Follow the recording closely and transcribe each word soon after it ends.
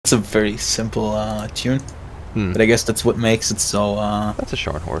That's a very simple tune, Hmm. but I guess that's what makes it so. That's a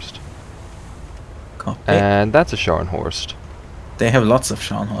Scharnhorst. Copy. And that's a Scharnhorst. They have lots of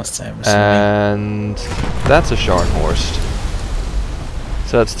Scharnhorsts, I'm assuming. And that's a Scharnhorst.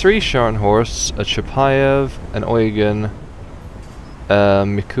 So that's 3 Scharnhorsts, a Chapayev, an Eugen,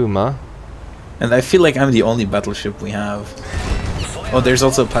 Mikuma. And I feel like I'm the only battleship we have. Oh, there's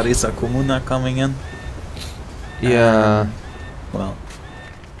also Parisa Komuna coming in. Yeah. Well.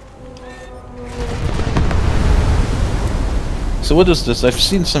 So what is this? I've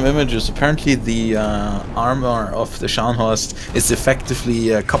seen some images. Apparently the armor of the Scharnhorst is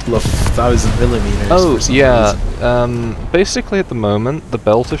effectively a couple of 1,000 millimeters. Oh, for some yeah. reason. Basically at the moment, the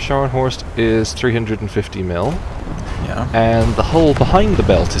belt of Scharnhorst is 350 mil. Yeah. And the hull behind the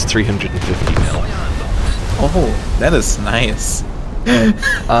belt is 350 mil. Oh, that is nice.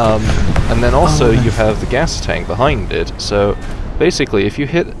 And then also you have the gas tank behind it, so basically if you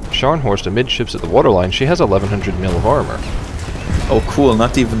hit Scharnhorst amidships at the waterline, she has 1100 mil of armor. Oh, cool!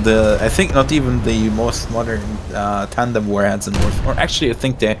 Not even the, I think not even the most modern tandem warheads in Warfare. Or actually, I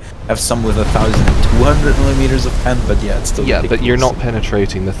think they have some with 1,200 millimeters of pen, but yeah, it's still Yeah, ridiculous. but you're not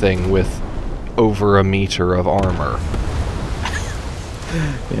penetrating the thing with over a meter of armor.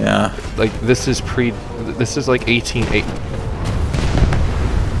 Yeah. Like this is like 1880.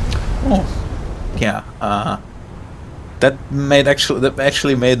 Oh, yeah. That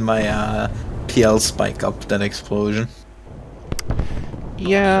actually made my PL spike up that explosion.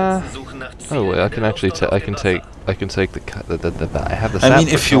 Yeah. Oh wait, I can actually I can take I have the. I mean,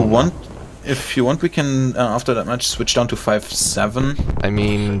 sap if you persona. want, we can after that match switch down to 5-7. I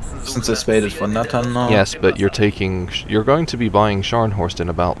mean, Since I spaded for Nathan now. yes, but you're going to be buying Scharnhorst in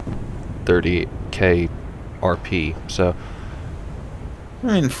about 30k RP, so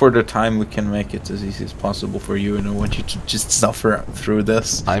I mean, for the time, we can make it as easy as possible for you, and I want you to just suffer through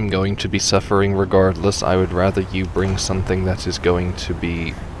this. I'm going to be suffering regardless. I would rather you bring something that is going to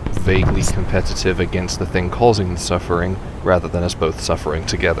be vaguely competitive against the thing causing the suffering, rather than us both suffering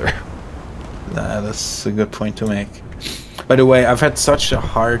together. That's a good point to make. By the way, I've had such a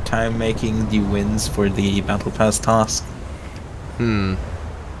hard time making the wins for the Battle Pass task. I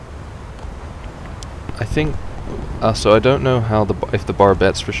think... so I don't know how if the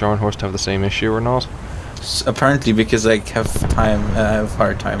barbettes for Scharnhorst have the same issue or not. Apparently, because I have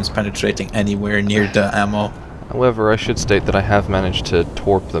hard times penetrating anywhere near the ammo. However, I should state that I have managed to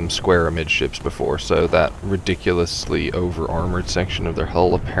torp them square amidships before, so that ridiculously over-armored section of their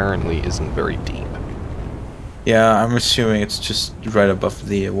hull apparently isn't very deep. Yeah, I'm assuming it's just right above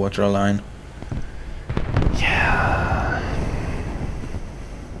the water line. Yeah.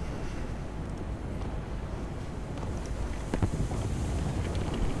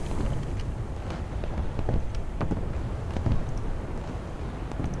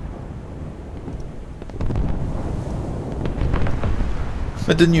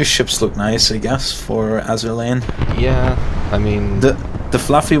 But the new ships look nice, I guess, for Azerlane. Yeah, I mean... The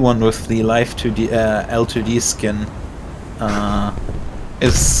fluffy one with the Life 2D, L2D skin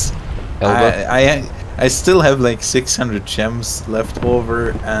is... I still have like 600 gems left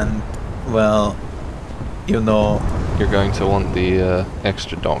over, and, well, you know... You're going to want the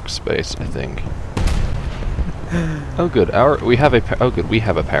extra dock space, I think. Oh good, we have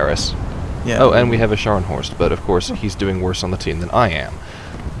a Paris. Yeah. Oh, and we have a Scharnhorst, but of course he's doing worse on the team than I am.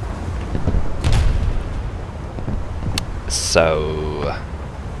 So,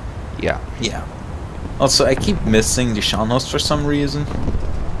 yeah. Yeah. Also, I keep missing the Scharnhorst for some reason.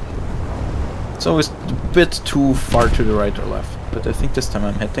 It's always a bit too far to the right or left, but I think this time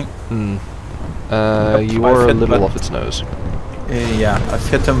I'm hitting. You are a little off its nose. Yeah, I've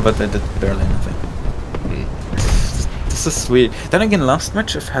hit him, but I did barely anything. This is weird. Then again, last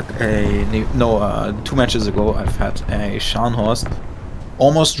match I've had a... 2 matches ago I've had a Scharnhorst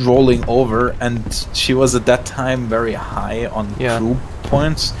almost rolling over, and she was at that time very high on crew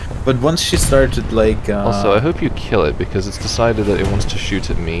points, but once she started like... Also, I hope you kill it, because it's decided that it wants to shoot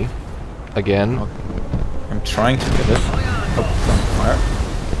at me. Again. I'm trying to get it. Oh, fire.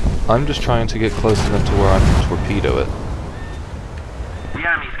 I'm just trying to get close enough to where I can torpedo it. The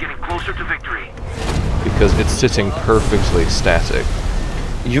enemy's getting closer to victory. Because it's sitting perfectly static.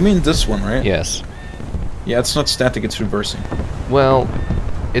 You mean this one, right? Yes. Yeah, it's not static, it's reversing. Well,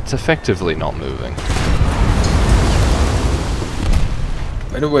 it's effectively not moving.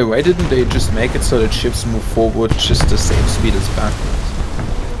 By the way, why didn't they just make it so that ships move forward just the same speed as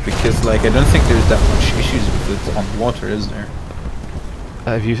backwards? Because, like, I don't think there's that much issues with it on water, is there?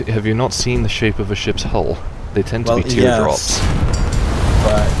 Have you not seen the shape of a ship's hull? They tend to be teardrops. Yes,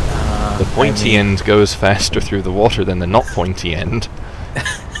 but the pointy end goes faster through the water than the not pointy end.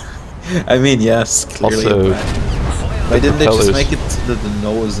 I mean, yes, clearly. Also, why didn't they just make it so that the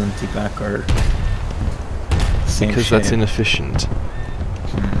nose and the back are same because shape? that's inefficient.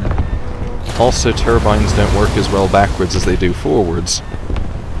 Also, turbines don't work as well backwards as they do forwards.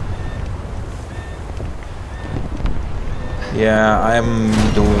 Yeah, I'm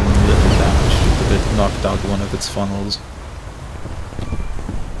doing little damage because it knocked out one of its funnels.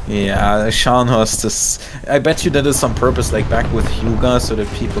 Yeah, Scharnhorst is... I bet you that is on purpose, like back with Hyuga, so that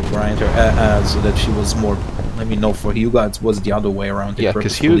people grind her, so that she was more... I mean, no, for Hyuga it was the other way around. Yeah,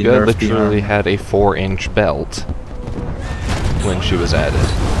 because Hyuga literally had a 4-inch belt when she was added.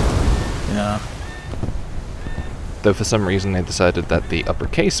 Yeah. Though for some reason they decided that the upper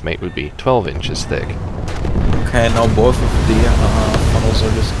casemate would be 12 inches thick. Okay, now both of the funnels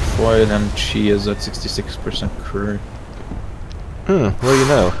are destroyed and she is at 66% crew. Well, you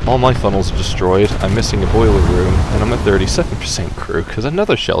know, all my funnels are destroyed, I'm missing a boiler room, and I'm at 37% crew, because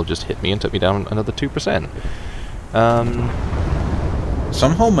another shell just hit me and took me down another 2%.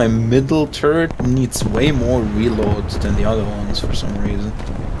 Somehow my middle turret needs way more reloads than the other ones for some reason.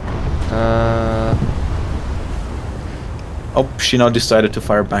 Oh, she now decided to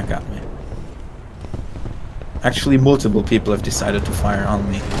fire back at me. Actually, multiple people have decided to fire on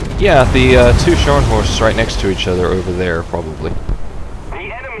me. Yeah, the two Scharnhorsts right next to each other over there, probably.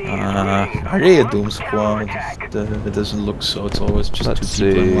 Are they a Doom squad? It doesn't look so, it's always just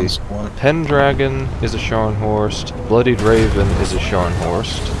two people in one squad. Pendragon is a Scharnhorst, Bloodied Raven is a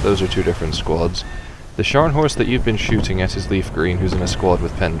Scharnhorst. Those are two different squads. The Scharnhorst that you've been shooting at is Leaf Green, who's in a squad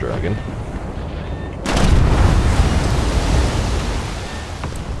with Pendragon.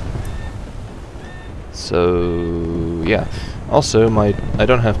 So, yeah. Also, I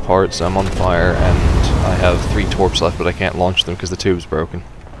don't have parts, I'm on fire, and I have 3 torps left, but I can't launch them because the tube's broken.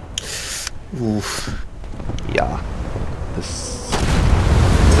 Oof. Yeah.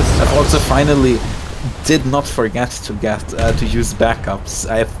 I also finally did not forget to get to use backups.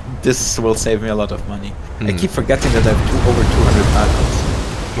 This will save me a lot of money. I keep forgetting that I have over 200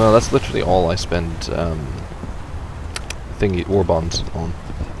 backups. Well, that's literally all I spend thingy war bonds on.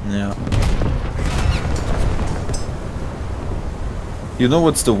 Yeah. You know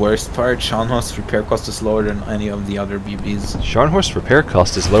what's the worst part? Scharnhorst's repair cost is lower than any of the other BBs. Scharnhorst's repair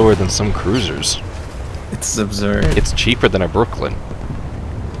cost is lower than some cruisers. It's absurd. It's cheaper than a Brooklyn.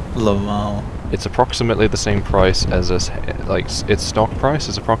 Wow. It's approximately the same price as its stock price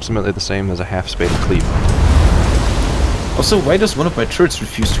is approximately the same as a half-spade Cleveland. Also, why does one of my turrets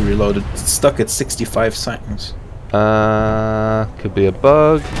refuse to reload? It's stuck at 65 seconds. Could be a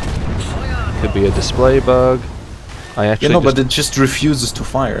bug. Could be a display bug. But it just refuses to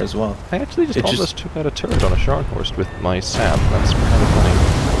fire as well. I actually just took out a turret on a Scharnhorst with my SAP. That's kind of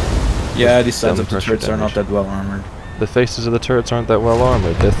funny. Yeah, the sides of the turrets are not that well armored. The faces of the turrets aren't that well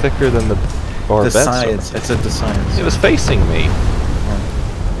armored. They're thicker than the barbettes. The sides. It's at the sides. It was facing me.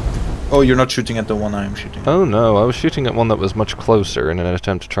 Oh, you're not shooting at the one I'm shooting. Oh no, I was shooting at one that was much closer in an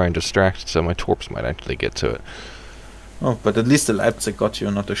attempt to try and distract it, so my torps might actually get to it. Oh, but at least the Leipzig got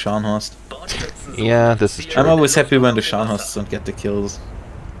you, not the Scharnhorst. Yeah, this is true. I'm always happy when the Scharnhorsts don't get the kills.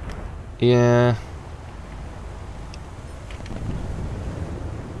 Yeah.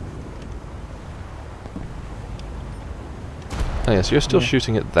 Oh yeah, so you're still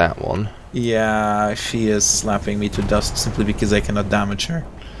shooting at that one. Yeah, she is slapping me to dust simply because I cannot damage her.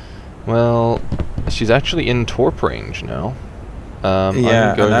 Well, she's actually in torp range now. Yeah,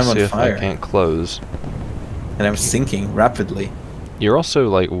 I'm going to see if fire. I can't close. And I'm sinking rapidly. You're also,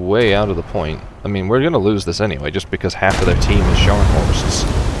 like, way out of the point. I mean, we're gonna lose this anyway, just because half of their team is Scharnhorsts.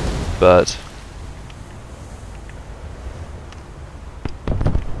 But...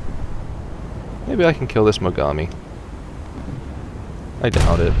 maybe I can kill this Mogami. I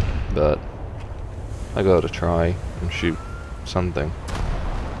doubt it, but... I gotta try and shoot something.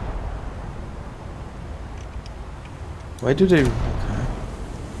 Why do they... Okay.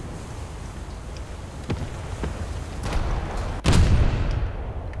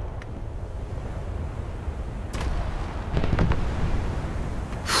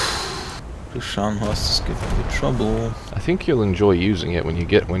 The Scharnhorst is giving you trouble. I think you'll enjoy using it when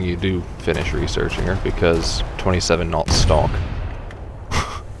you do finish researching her, because 27 knots stock.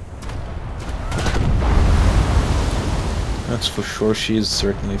 That's for sure, she is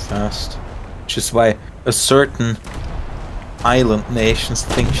certainly fast. Which is why a certain island nations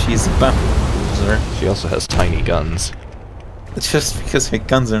think she's a battle cruiser. She also has tiny guns. Just because her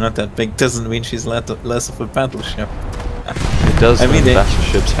guns are not that big doesn't mean she's less of a battleship. It does mean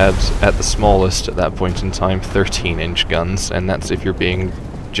battleships had, at the smallest at that point in time, 13-inch guns, and that's if you're being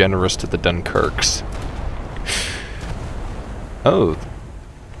generous to the Dunkirks. Oh.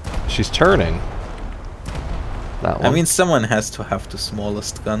 She's turning. That one. I mean, someone has to have the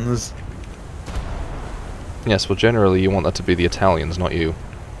smallest guns. Yes, well, generally you want that to be the Italians, not you.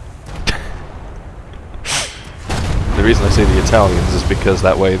 The reason I say the Italians is because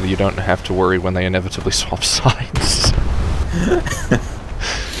that way you don't have to worry when they inevitably swap sides.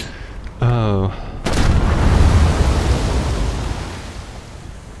 Oh.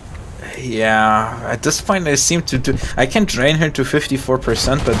 Yeah, at this point I seem to do... I can drain her to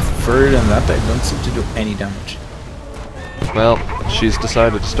 54%, but further than that I don't seem to do any damage. Well, she's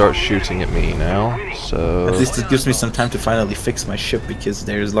decided to start shooting at me now, so... At least it gives me some time to finally fix my ship, because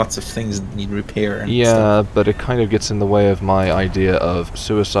there's lots of things that need repair and yeah, stuff. but it kind of gets in the way of my idea of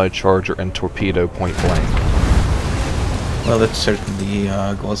suicide charger and torpedo point blank. Well, it certainly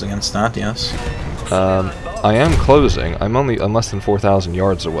goes against that, yes. I am closing. I'm less than 4,000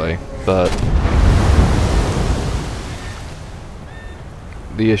 yards away, but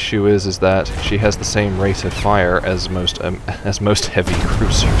the issue is that she has the same rate of fire as most heavy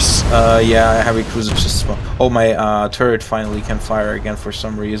cruisers. Yeah, heavy cruisers just... Oh, my turret finally can fire again for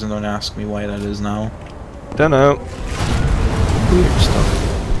some reason. Don't ask me why that is now. Dunno. Weird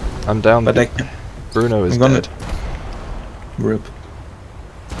stuff. I'm down. But Bruno is dead. Rip.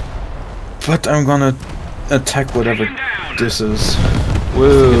 But I'm gonna attack whatever this is.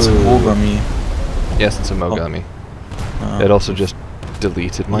 Woo. It's a Mogami. Yes, it's a Mogami. It also just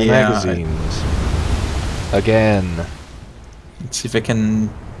deleted my magazines. Again. Let's see if I can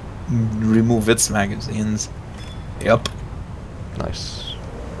remove its magazines. Yep. Nice.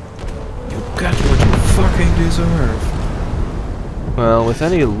 You got what you fucking deserve. Well, with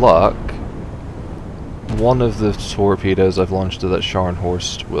any luck, one of the torpedoes I've launched to that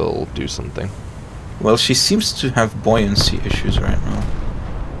Scharnhorst will do something. Well, she seems to have buoyancy issues right now.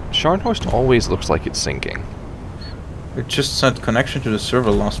 Scharnhorst always looks like it's sinking. It just said connection to the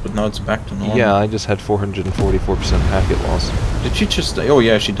server lost, but now it's back to normal. Yeah, I just had 444% packet loss. Did she just die? Oh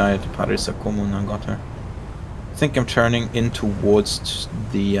yeah, she died at Parisakomo and I got her. I think I'm turning in towards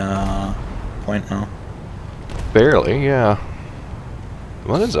the point now. Barely, yeah.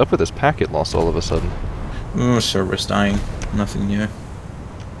 What is up with this packet loss all of a sudden? Server's dying. Nothing new.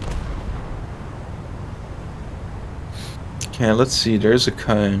 Okay, let's see. There's a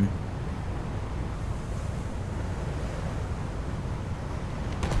cone.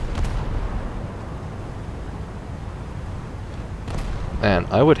 Man,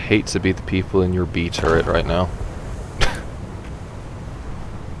 I would hate to be the people in your B turret right now.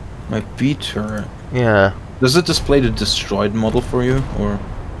 My B turret. Yeah. Does it display the destroyed model for you, or?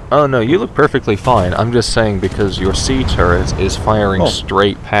 Oh no, you look perfectly fine. I'm just saying because your C turret is firing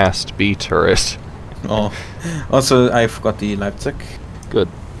straight past B turret. Oh. Also, I forgot the Leipzig. Good.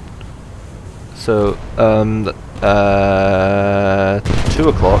 So, 2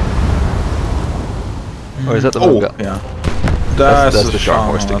 o'clock. Or is that the Moga? Yeah. That's the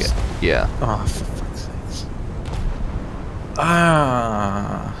Scharnhorst again. Yeah. Oh, for fuck's sake.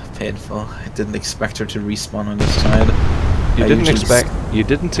 Ah, painful. I didn't expect her to respawn on this side. You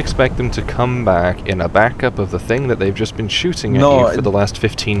didn't expect them to come back in a backup of the thing that they've just been shooting at you for the last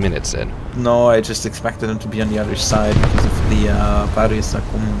 15 minutes in. No, I just expected them to be on the other side because of the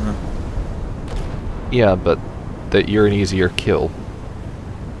Parisakomo. Yeah, but that you're an easier kill.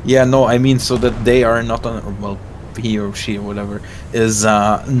 Yeah, no, I mean so that they are not on, well, he or she or whatever is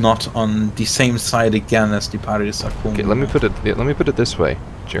not on the same side again as the Parisakomo. Okay, let me put it this way.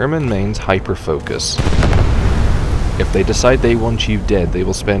 German mains hyper-focus. If they decide they want you dead, they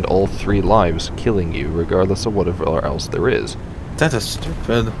will spend all 3 lives killing you, regardless of whatever else there is. That is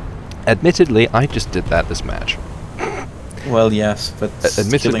stupid. Admittedly, I just did that this match. Well, yes, but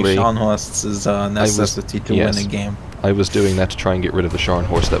admittedly, killing Scharnhorsts is a necessity to win a game. I was doing that to try and get rid of the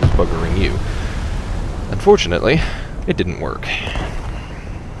Scharnhorst that was buggering you. Unfortunately, it didn't work.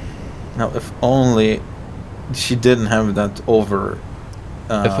 Now, if only she didn't have that over...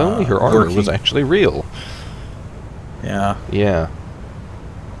 if only her armor was actually real. Yeah. Yeah.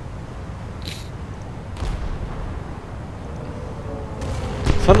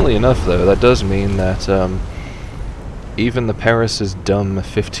 Funnily enough, though, that does mean that even the Paris's dumb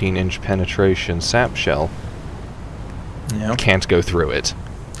 15-inch penetration sap shell can't go through it.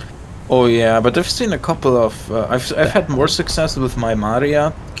 Oh yeah, but I've seen a couple of... I've had more success with my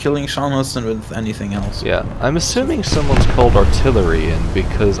Maria killing Scharnhorst than with anything else. Yeah, I'm assuming someone's called artillery in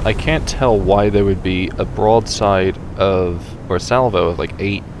because I can't tell why there would be a broadside of, or a salvo of like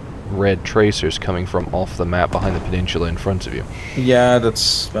 8 red tracers coming from off the map behind the peninsula in front of you. Yeah,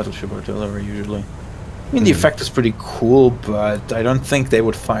 that's battleship artillery usually. I mean, the effect is pretty cool, but I don't think they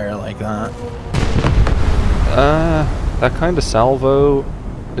would fire like that. That kind of salvo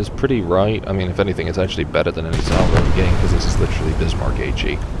is pretty right. I mean, if anything, it's actually better than any salvo in the game, because this is literally Bismarck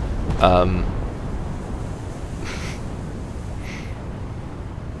AG.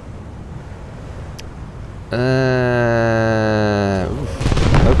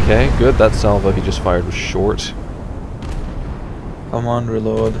 Okay, good. That salvo he just fired was short. Come on,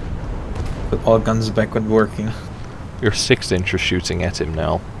 reload. Put all guns back when working. Your 6-inch are shooting at him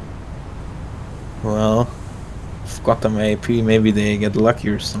now. Well, I've got them AP, maybe they get lucky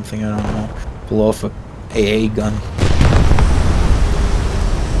or something, I don't know. Blow off a AA gun.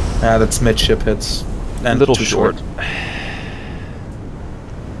 Ah, that's midship hits. And a little too short.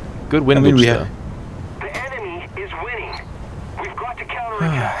 Good windage, though. The enemy is winning. We've got to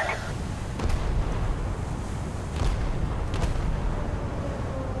counterattack.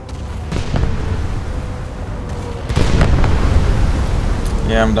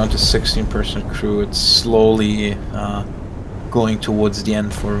 Yeah, I'm down to 16% crew. It's slowly going towards the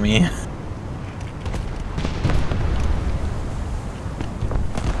end for me.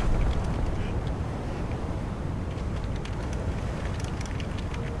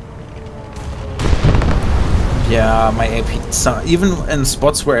 Yeah, my AP, so even in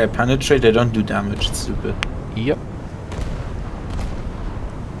spots where I penetrate, I don't do damage. It's stupid. Yep.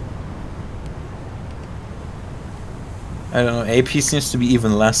 I don't know, AP seems to be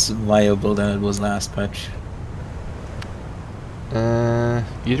even less viable than it was last patch.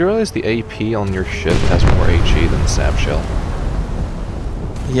 You do realize the AP on your ship has more HE than the SAP shell?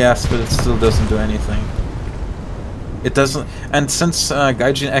 Yes, but it still doesn't do anything. It doesn't, and since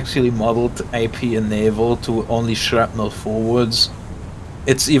Gaijin actually modeled AP in naval to only shrapnel forwards,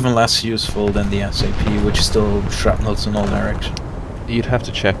 it's even less useful than the SAP, which still shrapnels in all directions. You'd have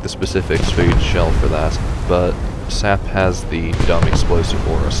to check the specifics for each shell for that, but SAP has the dumb explosive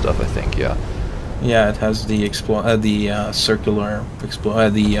aura stuff, I think, yeah. Yeah, it has the circular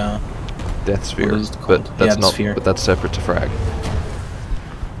Death sphere, what is it called? but that's yeah, not. sphere. But that's separate to frag.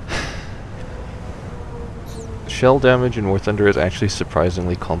 Shell damage in War Thunder is actually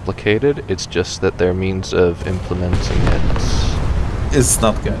surprisingly complicated. It's just that their means of implementing it It's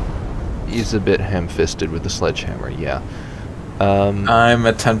not good. is a bit ham-fisted with the sledgehammer. Yeah. I'm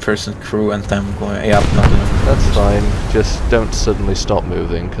a 10% crew and I'm going. Yeah, not enough. That's fine. Just don't suddenly stop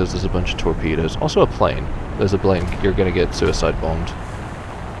moving because there's a bunch of torpedoes. Also a plane. There's a plane. You're gonna get suicide bombed.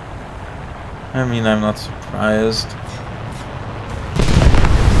 I mean, I'm not surprised.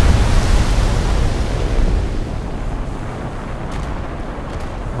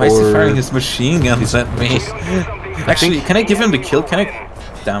 Why is he firing his machine guns at me? Actually, can I give him the kill? Can I?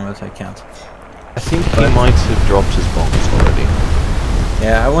 Damn it, I can't. I think he might have dropped his bombs already.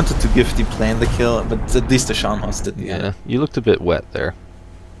 Yeah, I wanted to give the plane the kill, but at least the Scharnhorst didn't get it. Yeah, you looked a bit wet there.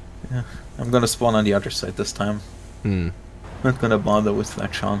 Yeah, I'm gonna spawn on the other side this time. Not gonna bother with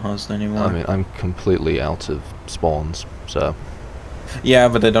that Scharnhorst anymore. I mean, I'm completely out of spawns, so... Yeah,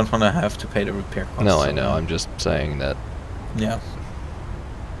 but I don't want to have to pay the repair costs. No, I know, I'm just saying that... Yeah.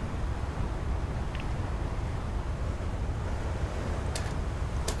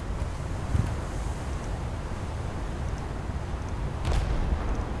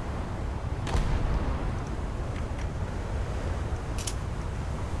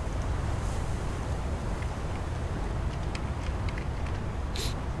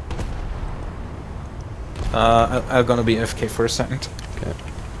 I'm gonna be AFK for a second. Okay.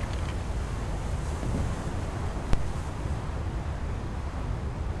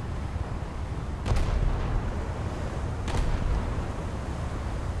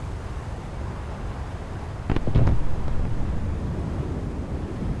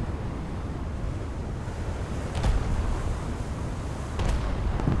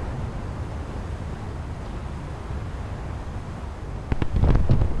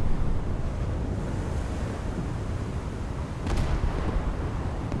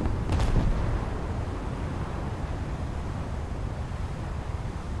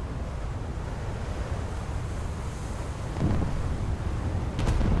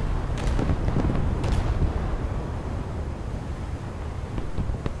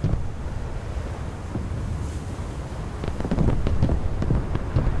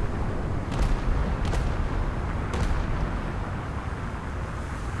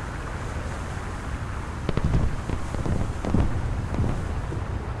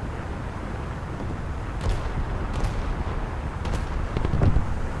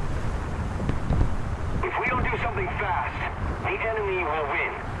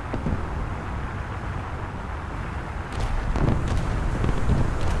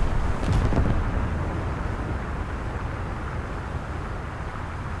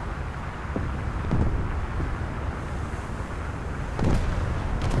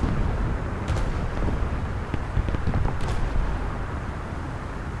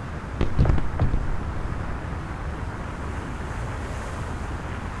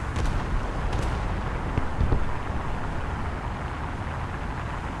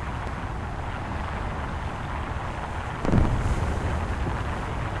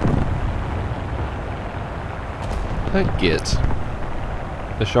 Git.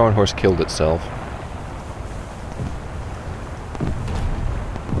 The Scharnhorst killed itself.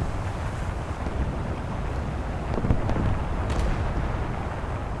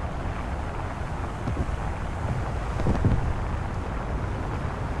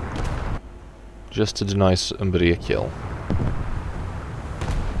 Just to deny somebody a kill.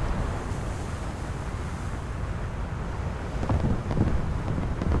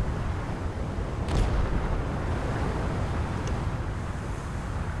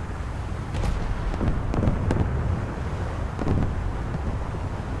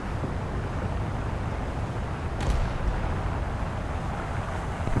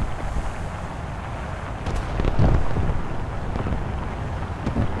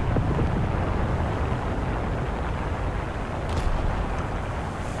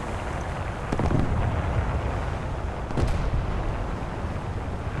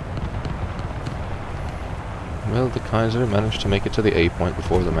 Will the Kaiser manage to make it to the A point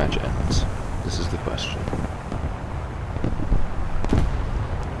before the match ends? This is the question.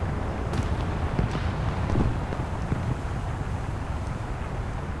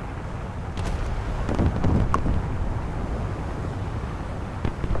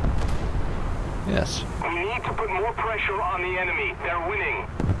 Yes. We need to put more pressure on the enemy. They're winning.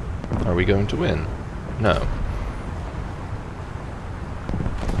 Are we going to win? No.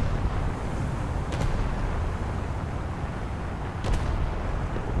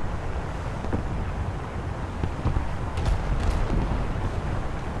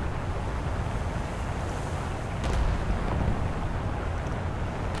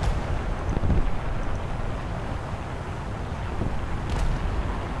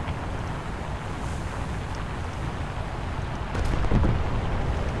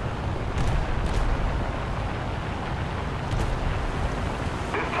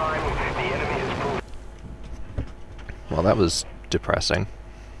 Well, that was depressing.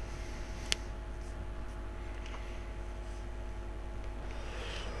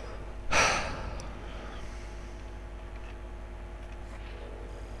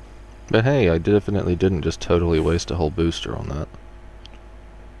 But hey, I definitely didn't just totally waste a whole booster on that.